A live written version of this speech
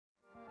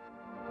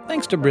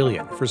Thanks to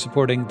Brilliant for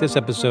supporting this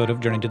episode of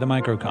Journey to the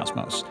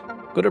Microcosmos.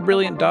 Go to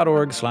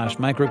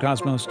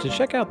brilliant.org/microcosmos to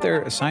check out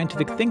their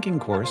scientific thinking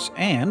course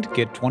and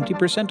get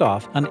 20%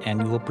 off an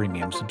annual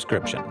premium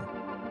subscription.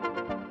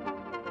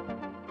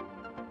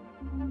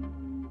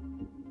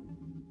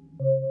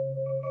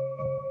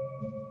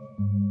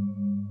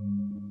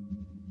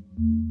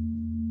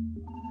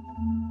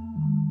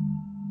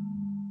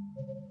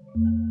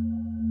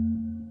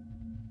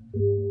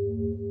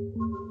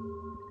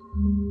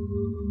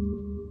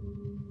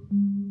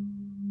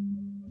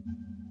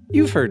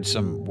 You've heard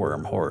some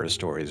worm horror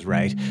stories,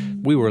 right?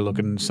 We were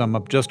looking some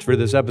up just for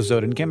this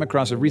episode and came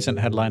across a recent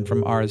headline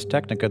from Ars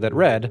Technica that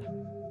read,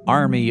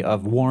 "Army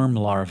of worm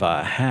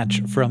larvae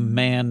hatch from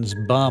man's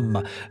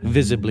bum,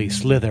 visibly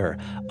slither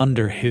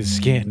under his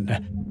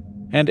skin."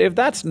 And if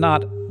that's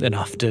not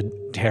enough to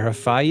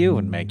terrify you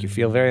and make you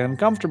feel very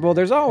uncomfortable,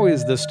 there's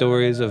always the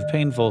stories of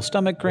painful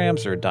stomach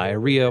cramps or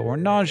diarrhea or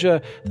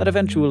nausea that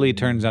eventually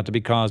turns out to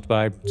be caused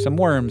by some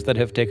worms that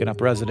have taken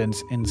up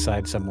residence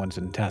inside someone's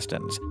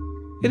intestines.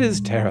 It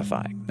is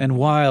terrifying and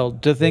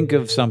wild to think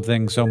of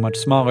something so much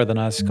smaller than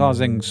us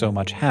causing so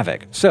much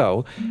havoc.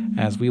 So,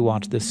 as we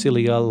watch the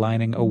cilia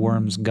lining a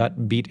worm's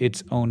gut beat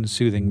its own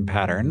soothing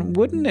pattern,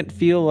 wouldn't it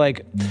feel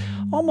like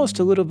almost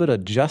a little bit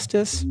of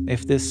justice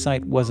if this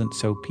sight wasn't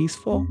so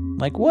peaceful?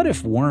 Like, what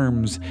if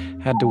worms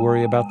had to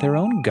worry about their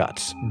own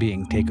guts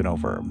being taken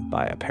over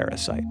by a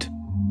parasite?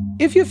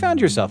 If you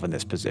found yourself in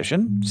this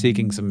position,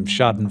 seeking some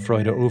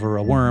schadenfreude over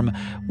a worm,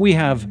 we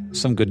have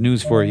some good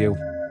news for you.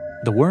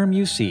 The worm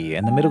you see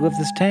in the middle of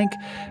this tank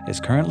is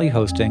currently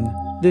hosting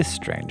this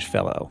strange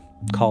fellow,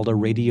 called a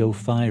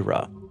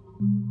radiophyra.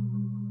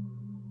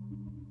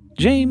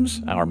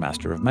 James, our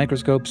master of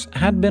microscopes,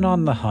 had been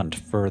on the hunt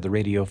for the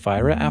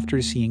radiophyra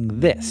after seeing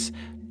this: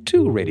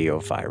 two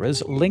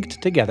radiophyras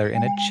linked together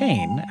in a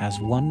chain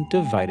as one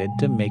divided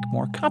to make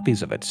more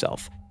copies of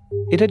itself.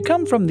 It had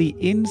come from the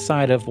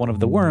inside of one of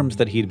the worms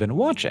that he'd been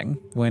watching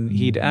when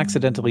he'd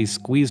accidentally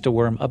squeezed a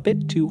worm a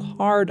bit too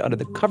hard under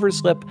the cover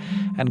slip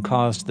and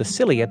caused the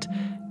ciliate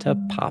to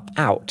pop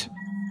out.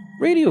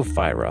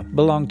 Radiophyra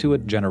belong to a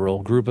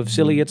general group of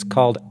ciliates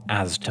called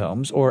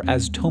astomes, or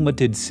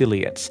astomatid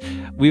ciliates.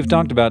 We've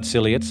talked about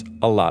ciliates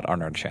a lot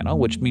on our channel,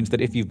 which means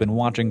that if you've been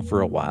watching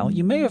for a while,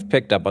 you may have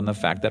picked up on the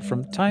fact that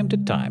from time to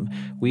time,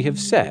 we have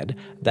said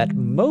that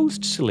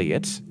most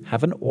ciliates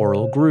have an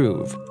oral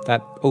groove,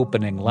 that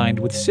opening lined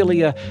with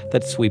cilia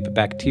that sweep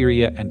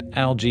bacteria and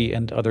algae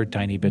and other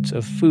tiny bits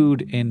of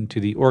food into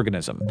the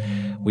organism.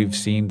 We've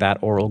seen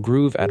that oral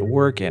groove at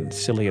work in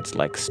ciliates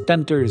like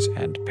stentors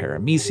and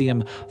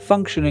paramecium,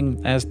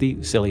 functioning as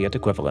the ciliate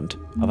equivalent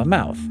of a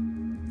mouth.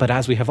 But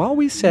as we have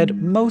always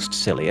said, most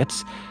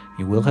ciliates,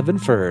 you will have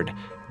inferred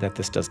that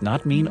this does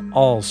not mean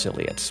all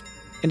ciliates.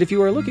 And if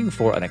you are looking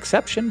for an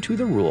exception to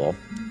the rule,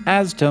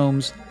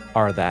 astomes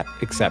are that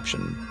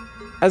exception.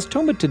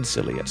 Astomatid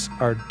ciliates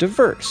are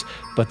diverse,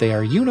 but they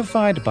are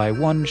unified by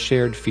one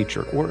shared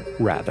feature, or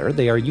rather,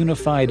 they are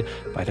unified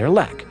by their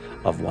lack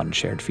of one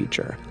shared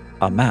feature,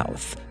 a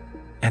mouth.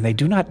 And they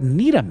do not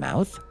need a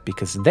mouth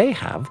because they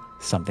have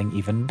something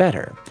even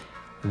better.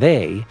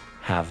 They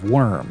have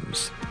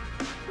worms.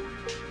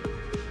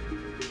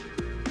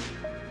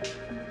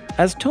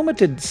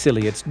 Astomatid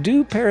ciliates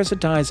do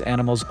parasitize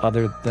animals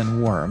other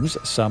than worms.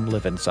 Some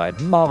live inside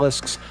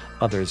mollusks,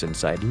 others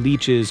inside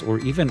leeches, or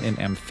even in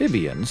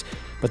amphibians,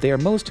 but they are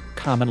most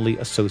commonly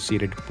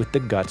associated with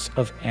the guts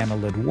of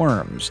annelid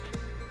worms.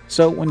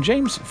 So when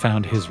James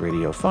found his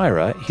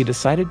radiophyra, he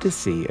decided to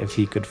see if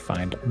he could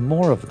find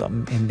more of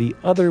them in the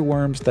other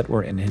worms that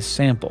were in his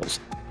samples.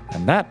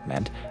 And that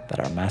meant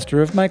that our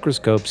master of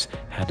microscopes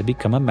had to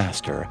become a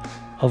master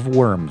of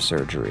worm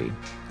surgery,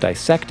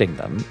 dissecting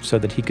them so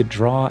that he could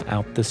draw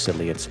out the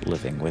ciliates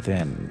living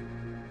within.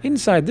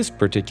 Inside this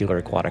particular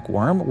aquatic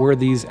worm were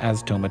these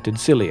astomatid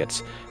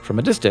ciliates. From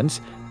a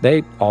distance,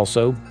 they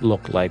also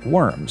look like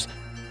worms.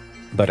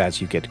 But as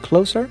you get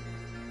closer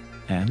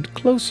and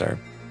closer,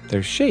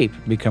 their shape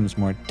becomes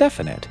more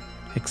definite,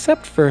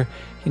 except for,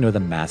 the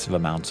massive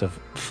amounts of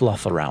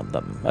fluff around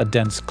them, a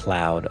dense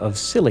cloud of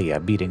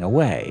cilia beating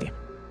away.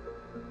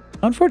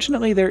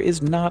 Unfortunately, there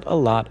is not a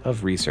lot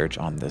of research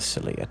on this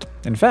ciliate.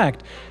 In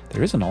fact,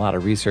 there isn't a lot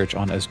of research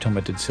on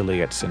astomatid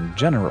ciliates in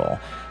general.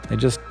 They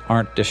just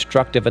aren't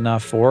destructive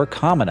enough or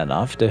common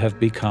enough to have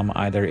become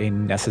either a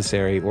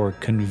necessary or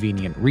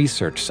convenient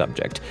research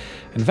subject.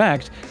 In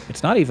fact,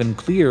 it's not even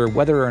clear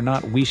whether or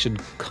not we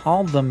should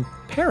call them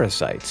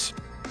parasites.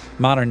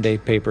 Modern-day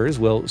papers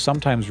will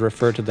sometimes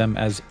refer to them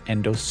as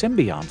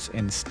endosymbionts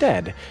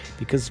instead,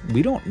 because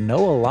we don't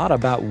know a lot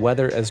about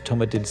whether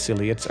astomatid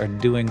ciliates are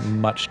doing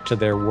much to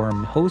their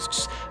worm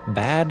hosts,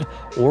 bad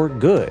or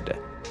good.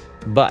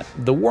 But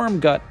the worm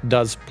gut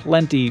does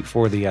plenty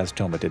for the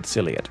astomatid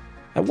ciliate.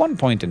 At one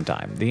point in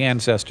time, the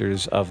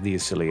ancestors of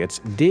these ciliates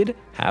did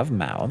have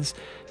mouths,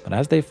 but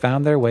as they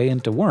found their way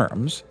into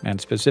worms,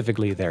 and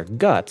specifically their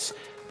guts,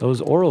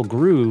 those oral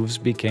grooves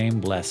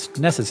became less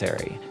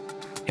necessary.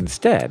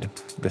 Instead,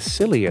 the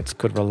ciliates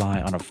could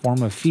rely on a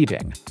form of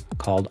feeding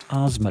called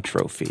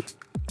osmotrophy,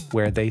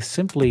 where they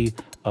simply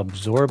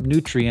absorb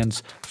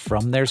nutrients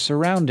from their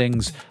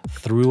surroundings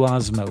through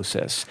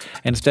osmosis.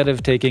 Instead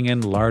of taking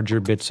in larger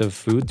bits of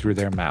food through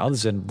their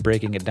mouths and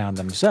breaking it down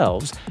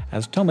themselves,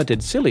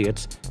 astomatid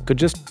ciliates could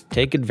just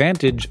take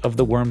advantage of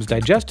the worm's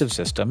digestive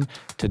system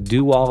to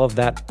do all of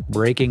that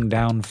breaking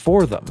down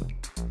for them.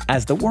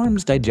 As the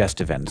worm's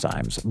digestive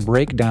enzymes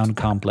break down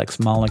complex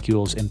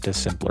molecules into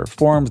simpler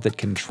forms that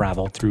can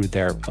travel through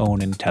their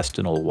own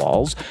intestinal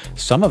walls,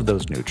 some of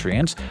those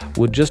nutrients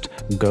would just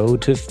go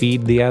to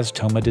feed the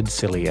astomatid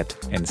ciliate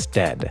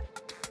instead.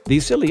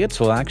 These ciliates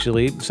will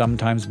actually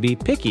sometimes be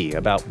picky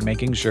about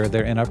making sure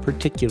they're in a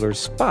particular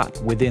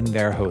spot within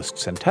their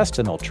host's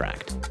intestinal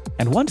tract.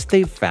 And once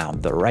they've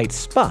found the right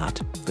spot,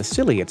 the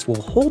ciliates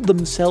will hold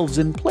themselves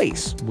in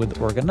place with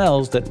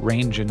organelles that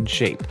range in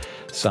shape.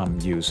 Some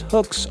use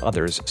hooks,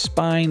 others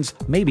spines,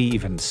 maybe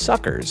even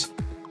suckers.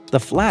 The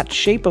flat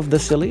shape of the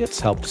ciliates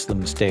helps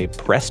them stay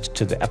pressed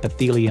to the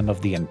epithelium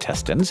of the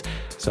intestines,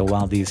 so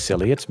while these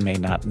ciliates may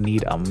not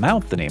need a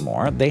mouth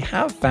anymore, they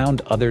have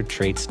found other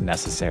traits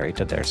necessary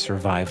to their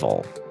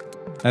survival.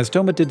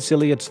 Astomatid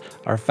ciliates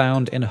are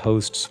found in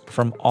hosts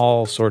from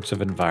all sorts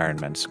of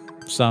environments.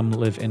 Some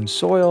live in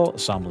soil,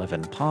 some live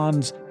in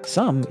ponds,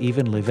 some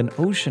even live in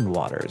ocean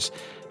waters.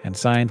 And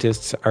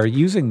scientists are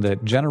using the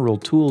general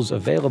tools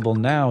available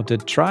now to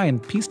try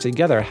and piece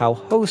together how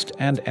host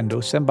and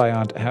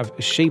endosymbiont have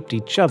shaped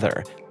each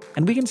other.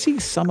 And we can see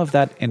some of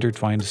that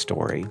intertwined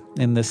story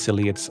in the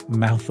ciliate's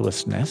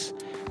mouthlessness,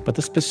 but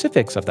the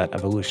specifics of that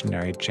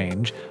evolutionary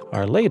change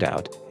are laid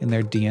out in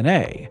their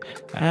DNA,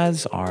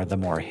 as are the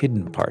more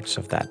hidden parts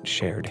of that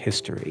shared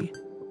history.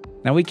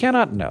 Now, we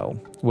cannot know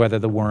whether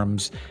the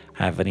worms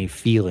have any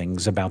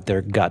feelings about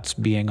their guts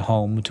being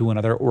home to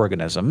another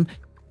organism.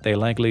 They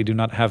likely do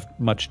not have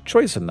much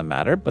choice in the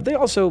matter, but they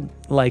also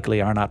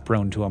likely are not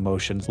prone to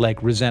emotions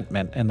like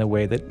resentment in the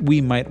way that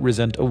we might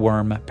resent a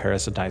worm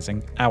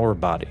parasitizing our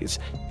bodies.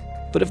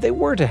 But if they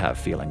were to have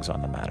feelings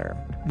on the matter,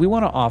 we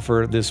want to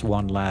offer this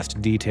one last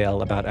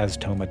detail about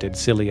astomatid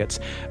ciliates.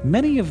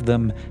 Many of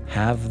them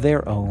have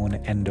their own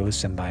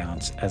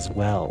endosymbionts as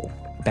well.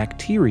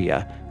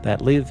 Bacteria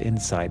that live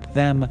inside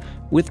them,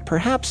 with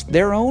perhaps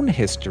their own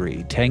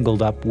history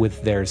tangled up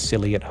with their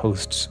ciliate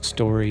host's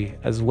story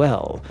as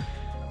well.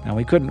 Now,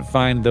 we couldn't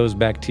find those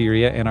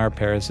bacteria in our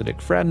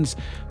parasitic friends,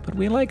 but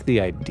we like the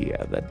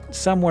idea that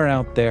somewhere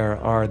out there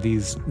are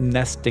these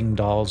nesting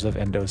dolls of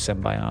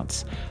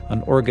endosymbionts,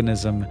 an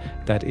organism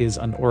that is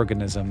an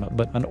organism,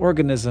 but an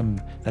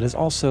organism that is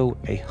also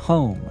a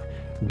home,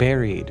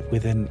 buried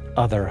within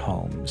other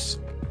homes.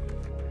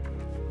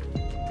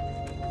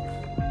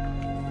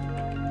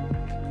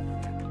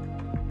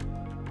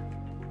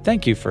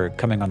 Thank you for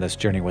coming on this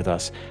journey with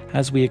us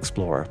as we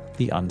explore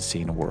the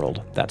unseen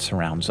world that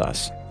surrounds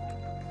us.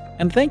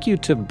 And thank you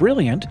to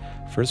Brilliant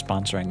for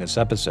sponsoring this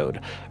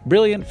episode.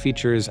 Brilliant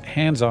features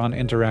hands-on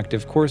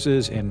interactive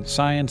courses in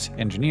science,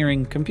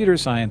 engineering, computer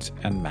science,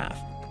 and math.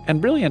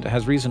 And Brilliant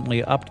has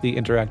recently upped the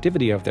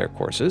interactivity of their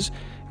courses.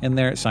 In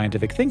their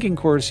scientific thinking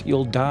course,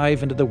 you'll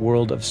dive into the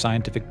world of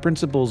scientific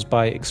principles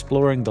by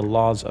exploring the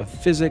laws of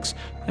physics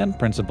and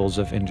principles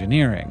of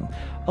engineering.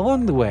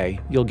 Along the way,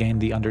 you'll gain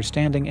the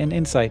understanding and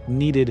insight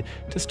needed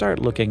to start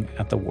looking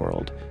at the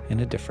world in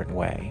a different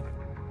way.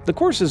 The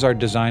courses are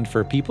designed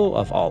for people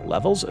of all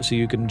levels, so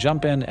you can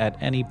jump in at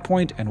any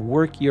point and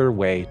work your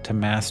way to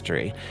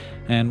mastery.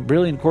 And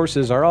Brilliant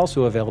courses are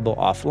also available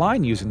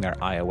offline using their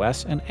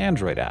iOS and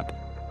Android app.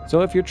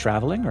 So if you're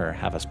traveling or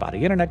have a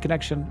spotty internet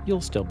connection,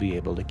 you'll still be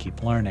able to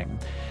keep learning.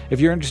 If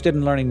you're interested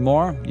in learning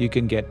more, you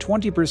can get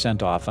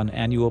 20% off an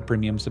annual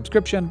premium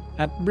subscription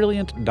at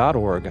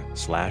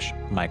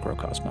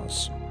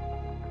brilliant.org/microcosmos.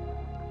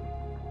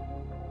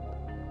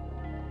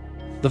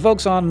 The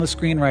folks on the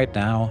screen right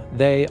now,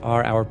 they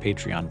are our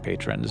Patreon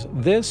patrons.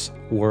 This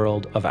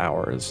world of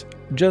ours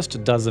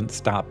just doesn't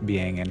stop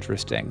being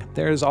interesting.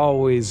 There's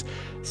always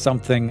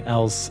something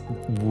else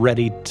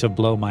ready to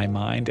blow my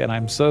mind, and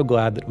I'm so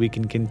glad that we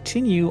can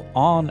continue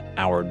on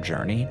our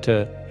journey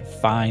to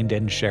find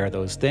and share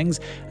those things.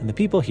 And the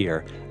people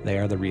here, they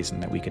are the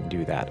reason that we can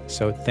do that.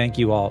 So thank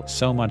you all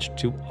so much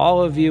to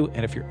all of you.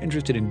 And if you're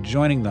interested in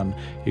joining them,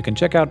 you can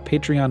check out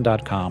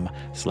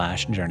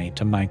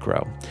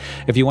patreon.com/journeytomicro.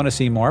 If you want to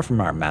see more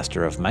from our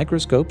master of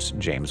microscopes,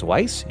 James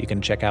Weiss, you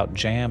can check out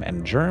Jam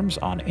and Germs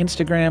on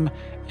Instagram.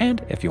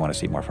 And if you want to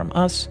see more from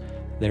us,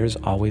 there's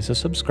always a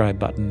subscribe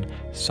button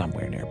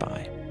somewhere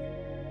nearby.